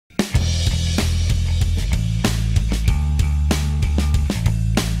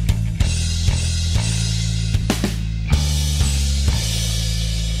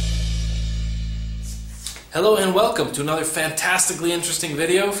Hello and welcome to another fantastically interesting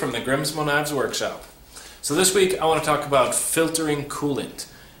video from the Grimsmo Knives Workshop. So this week I want to talk about filtering coolant.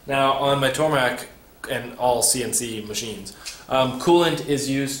 Now on my Tormac and all CNC machines, coolant is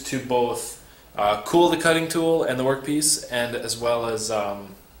used to both cool the cutting tool and the workpiece, and as well as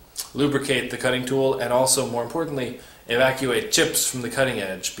lubricate the cutting tool, and also, more importantly, evacuate chips from the cutting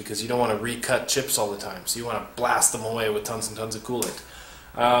edge, because you don't want to recut chips all the time, so you want to blast them away with tons and tons of coolant.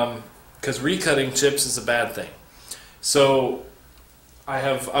 Because recutting chips is a bad thing. So I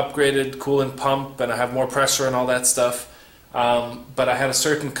have upgraded coolant pump and I have more pressure and all that stuff, but I had a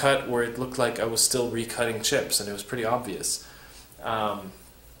certain cut where it looked like I was still recutting chips, and it was pretty obvious. And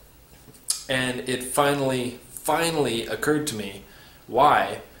it finally occurred to me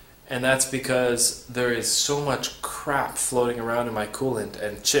why, and that's because there is so much crap floating around in my coolant,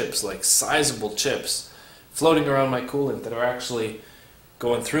 and chips, like sizable chips, floating around my coolant that are actually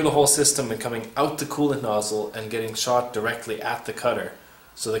going through the whole system and coming out the coolant nozzle and getting shot directly at the cutter.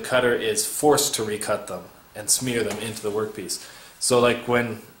 So the cutter is forced to recut them and smear them into the workpiece. So like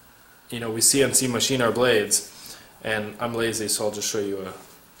when we CNC machine our blades, and I'm lazy, so I'll just show you a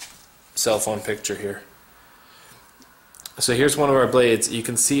cell phone picture here. So here's one of our blades. You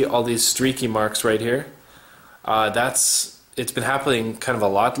can see all these streaky marks right here. It's been happening kind of a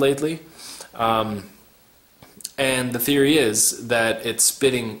lot lately. And the theory is that it's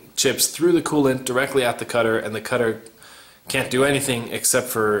spitting chips through the coolant directly at the cutter, and the cutter can't do anything except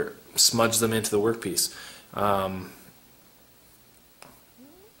for smudge them into the workpiece.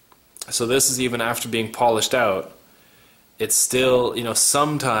 So this is even after being polished out. It's still,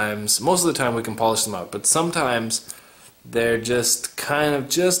 sometimes, most of the time we can polish them out, but sometimes they're just kind of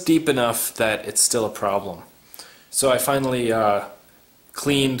just deep enough that it's still a problem. So I finally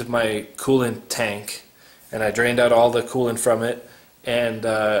cleaned my coolant tank, and I drained out all the coolant from it, and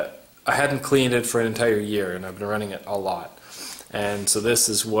I hadn't cleaned it for an entire year, and I've been running it a lot. And so this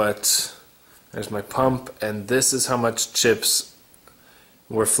is there's my pump, and this is how much chips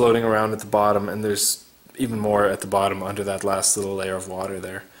were floating around at the bottom, and there's even more at the bottom under that last little layer of water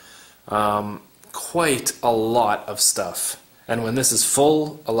there. Quite a lot of stuff. And when this is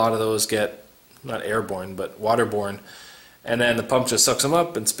full, a lot of those get, not airborne, but waterborne, and then the pump just sucks them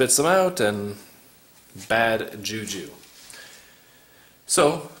up and spits them out, and bad juju.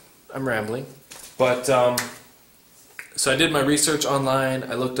 So I'm rambling, but so I did my research online.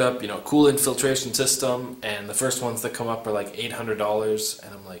 I looked up, coolant filtration system, and the first ones that come up are like $800,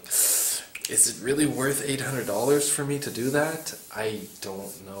 and I'm like, is it really worth $800 for me to do that? I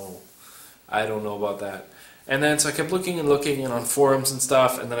don't know. I don't know about that. And then so I kept looking and on forums and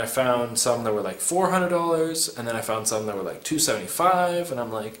stuff, and then I found some that were like $400, and then I found some that were like $275, and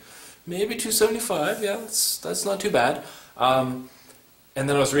I'm like, maybe $275, yeah, that's not too bad. And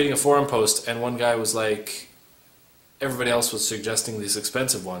then I was reading a forum post, and one guy was like, everybody else was suggesting these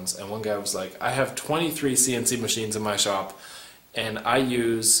expensive ones, and one guy was like, I have 23 CNC machines in my shop, and I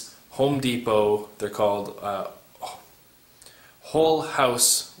use Home Depot, they're called whole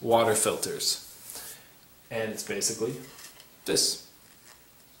house water filters. And it's basically this.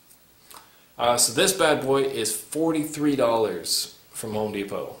 So this bad boy is $43 from Home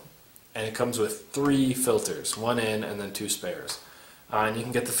Depot. And it comes with 3 filters, 1 in and then 2 spares. And you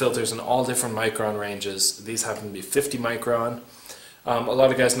can get the filters in all different micron ranges. These happen to be 50 micron. A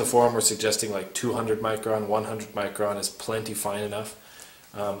lot of guys in the forum were suggesting like 200 micron, 100 micron is plenty fine enough.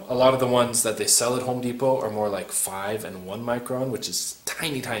 A lot of the ones that they sell at Home Depot are more like 5 and 1 micron, which is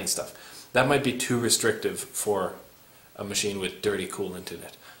tiny stuff. That might be too restrictive for a machine with dirty coolant in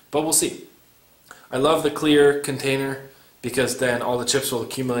it. But we'll see. I love the clear container, because then all the chips will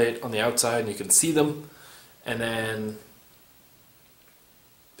accumulate on the outside and you can see them, and then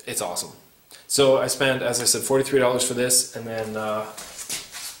it's awesome. So I spent, as I said, $43 for this, and then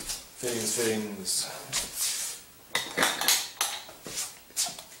fittings.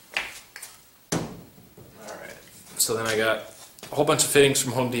 Alright, so then I got a whole bunch of fittings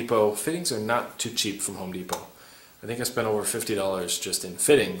from Home Depot. Fittings are not too cheap from Home Depot. I think I spent over $50 just in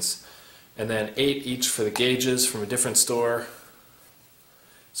fittings. And then 8 each for the gauges from a different store.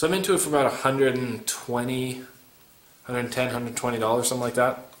 So I'm into it for about $110, $120, something like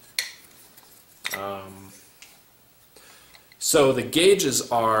that. So the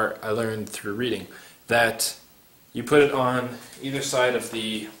gauges are, I learned through reading, that you put it on either side of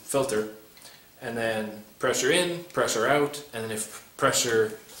the filter, and then pressure in, pressure out, and then if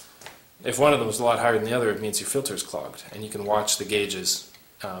one of them is a lot higher than the other, it means your filter is clogged, and you can watch the gauges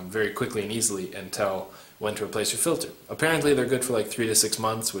very quickly and easily and tell when to replace your filter. Apparently they're good for like 3 to 6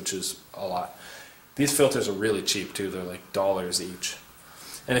 months, which is a lot. These filters are really cheap too, they're like dollars each.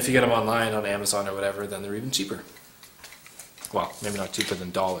 And if you get them online on Amazon or whatever, then they're even cheaper. Well, maybe not cheaper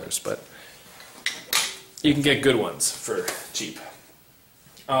than dollars, but you can get good ones for cheap.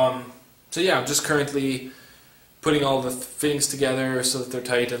 So yeah, I'm just currently putting all the fittings together so that they're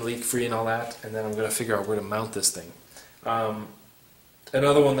tight and leak-free and all that, and then I'm going to figure out where to mount this thing.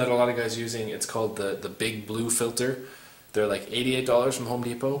 Another one that a lot of guys are using, it's called the Big Blue filter. They're like $88 from Home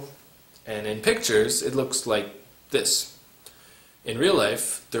Depot, and in pictures it looks like this. In real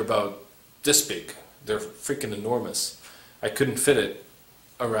life, they're about this big. They're freaking enormous. I couldn't fit it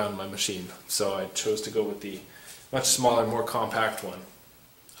around my machine, so I chose to go with the much smaller, more compact one.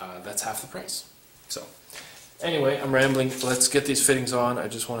 That's half the price. So anyway, I'm rambling. Let's get these fittings on. I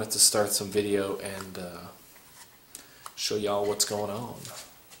just wanted to start some video and show y'all what's going on.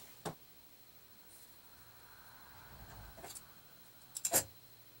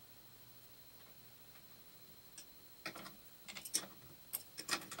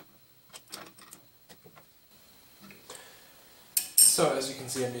 So as you can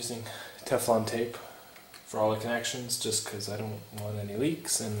see, I'm using Teflon tape for all the connections just because I don't want any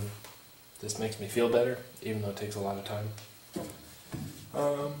leaks, and this makes me feel better even though it takes a lot of time.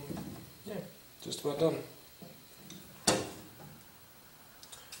 Yeah, just about done.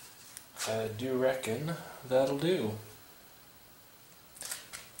 I do reckon that'll do.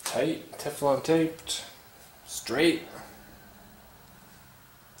 Tight, Teflon taped, straight.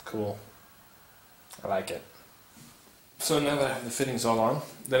 Cool. I like it. So now that I have the fittings all on,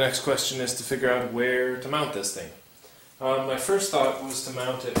 the next question is to figure out where to mount this thing. My first thought was to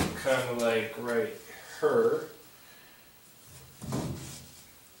mount it kind of like right here.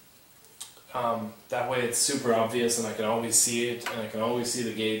 That way it's super obvious and I can always see it, and I can always see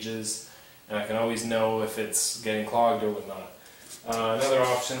the gauges, and I can always know if it's getting clogged or whatnot. Another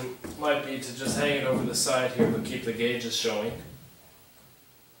option might be to just hang it over the side here but keep the gauges showing.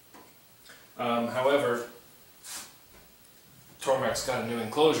 However, Tormac's got a new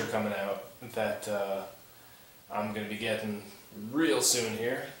enclosure coming out that I'm going to be getting real soon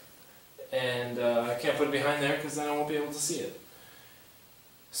here, and I can't put it behind there because then I won't be able to see it.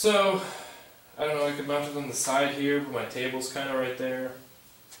 So, I don't know, I could mount it on the side here, but my table's kind of right there.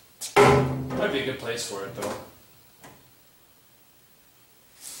 Might be a good place for it though.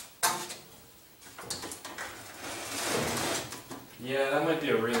 Yeah, that might be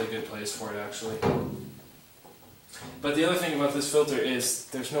a really good place for it actually. But the other thing about this filter is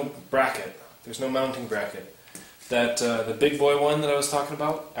there's no bracket. There's no mounting bracket. That the big boy one that I was talking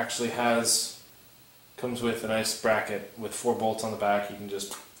about actually comes with a nice bracket with 4 bolts on the back. You can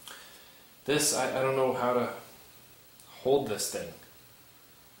just... This, I don't know how to hold this thing.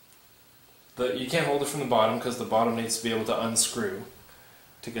 You can't hold it from the bottom because the bottom needs to be able to unscrew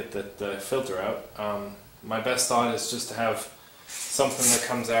to get the filter out. My best thought is just to have something that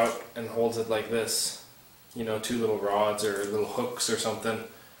comes out and holds it like this. You know, 2 little rods or little hooks or something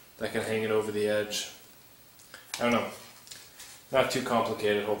that can hang it over the edge. I don't know. Not too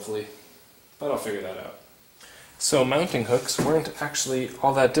complicated, hopefully, but I'll figure that out. So mounting hooks weren't actually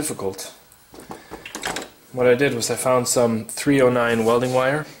all that difficult. What I did was I found some 309 welding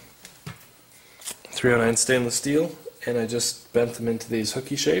wire, 309 stainless steel, and I just bent them into these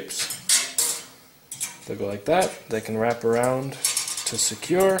hooky shapes. They go like that. They can wrap around to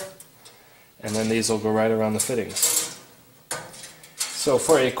secure, and then these will go right around the fittings. So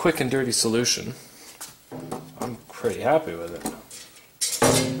for a quick and dirty solution, I'm pretty happy with it.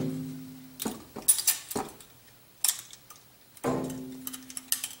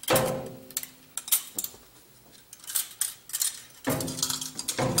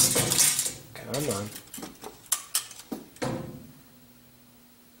 Come on.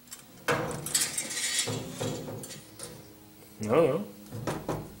 No.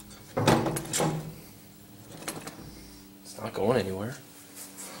 It's not going anywhere.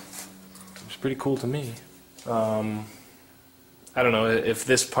 It's pretty cool to me. I don't know, if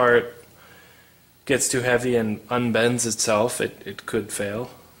this part gets too heavy and unbends itself, it could fail,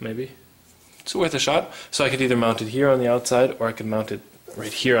 maybe. It's worth a shot. So I could either mount it here on the outside, or I could mount it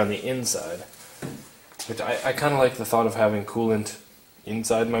right here on the inside. But I kind of like the thought of having coolant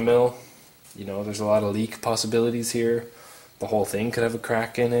inside my mill. You know, there's a lot of leak possibilities here. The whole thing could have a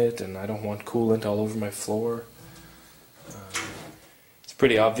crack in it, and I don't want coolant all over my floor. It's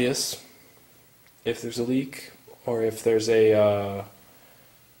pretty obvious if there's a leak, or if there's a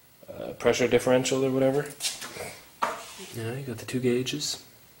pressure differential or whatever. You know, you got the 2 gauges.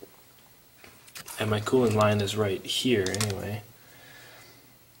 And my coolant line is right here anyway.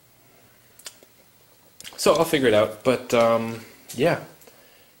 So I'll figure it out, but yeah,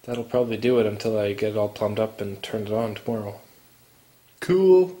 that'll probably do it until I get it all plumbed up and turn it on tomorrow.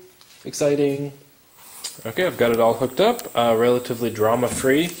 Cool. Exciting. Okay, I've got it all hooked up, relatively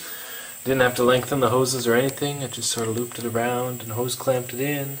drama-free. Didn't have to lengthen the hoses or anything. I just sort of looped it around and hose clamped it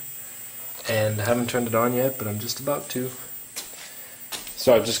in. And I haven't turned it on yet, but I'm just about to.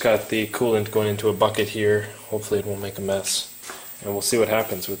 So I've just got the coolant going into a bucket here. Hopefully it won't make a mess. And we'll see what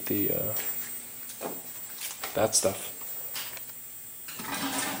happens with the that stuff.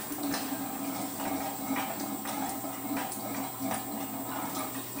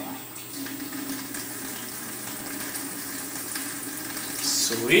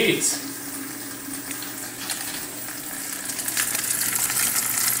 Sweet!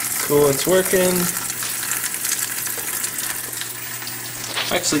 Coolant's working.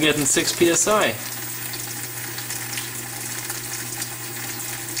 Actually getting 6 psi.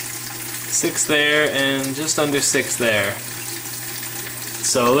 6 there and just under 6 there.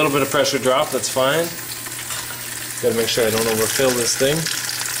 So a little bit of pressure drop, that's fine. Gotta make sure I don't overfill this thing.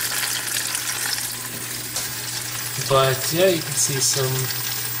 But yeah, you can see some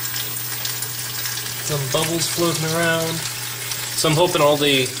bubbles floating around. So I'm hoping all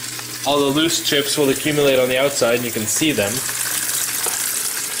the loose chips will accumulate on the outside and you can see them.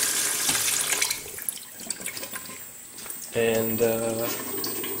 And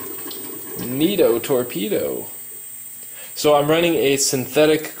neato torpedo. So I'm running a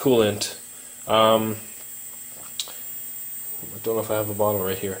synthetic coolant. I don't know if I have a bottle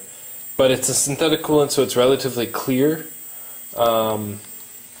right here, but it's a synthetic coolant, so it's relatively clear and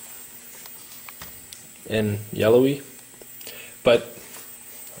yellowy. But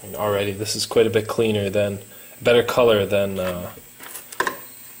I mean, already this is quite a bit cleaner than, better color than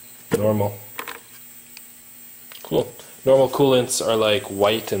normal. Cool. Normal coolants are like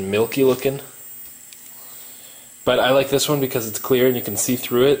white and milky looking, but I like this one because it's clear and you can see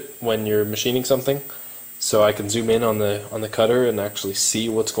through it when you're machining something. So I can zoom in on the cutter and actually see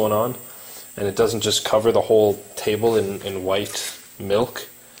what's going on, and it doesn't just cover the whole table in white milk.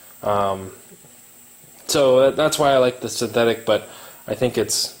 So that's why I like the synthetic, but I think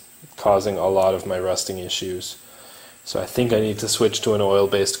it's causing a lot of my rusting issues. So I think I need to switch to an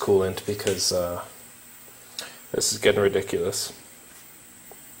oil-based coolant because this is getting ridiculous.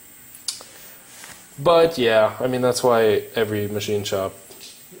 But yeah, I mean, that's why every machine shop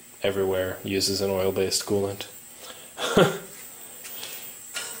everywhere uses an oil-based coolant.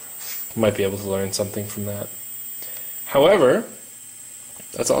 Might be able to learn something from that. However,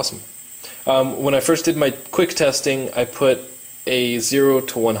 that's awesome. When I first did my quick testing, I put a 0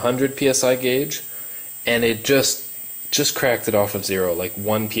 to 100 psi gauge, and it just cracked it off of 0, like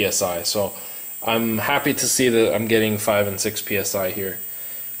 1 psi. So I'm happy to see that I'm getting 5 and 6 psi here.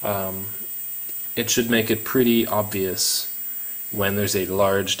 It should make it pretty obvious when there's a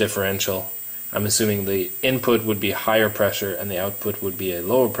large differential. I'm assuming the input would be higher pressure and the output would be a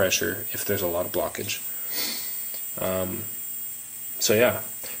lower pressure if there's a lot of blockage. So yeah,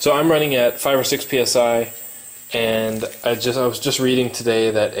 so I'm running at 5 or 6 psi, and I was just reading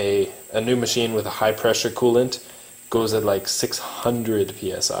today that a new machine with a high pressure coolant goes at like 600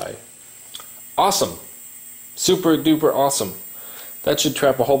 psi. Awesome, super duper awesome. That should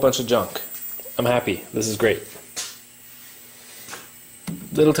trap a whole bunch of junk. I'm happy. This is great.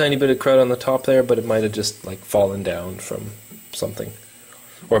 Little tiny bit of crud on the top there, but it might have just like fallen down from something,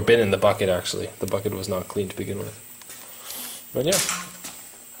 or been in the bucket. Actually, the bucket was not clean to begin with. But yeah,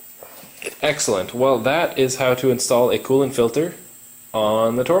 excellent. Well, that is how to install a coolant filter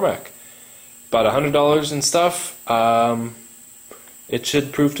on the Tormac. About $100 and stuff. It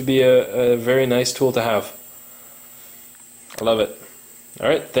should prove to be a very nice tool to have. I love it.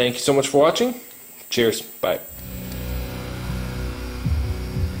 Alright, thank you so much for watching. Cheers. Bye.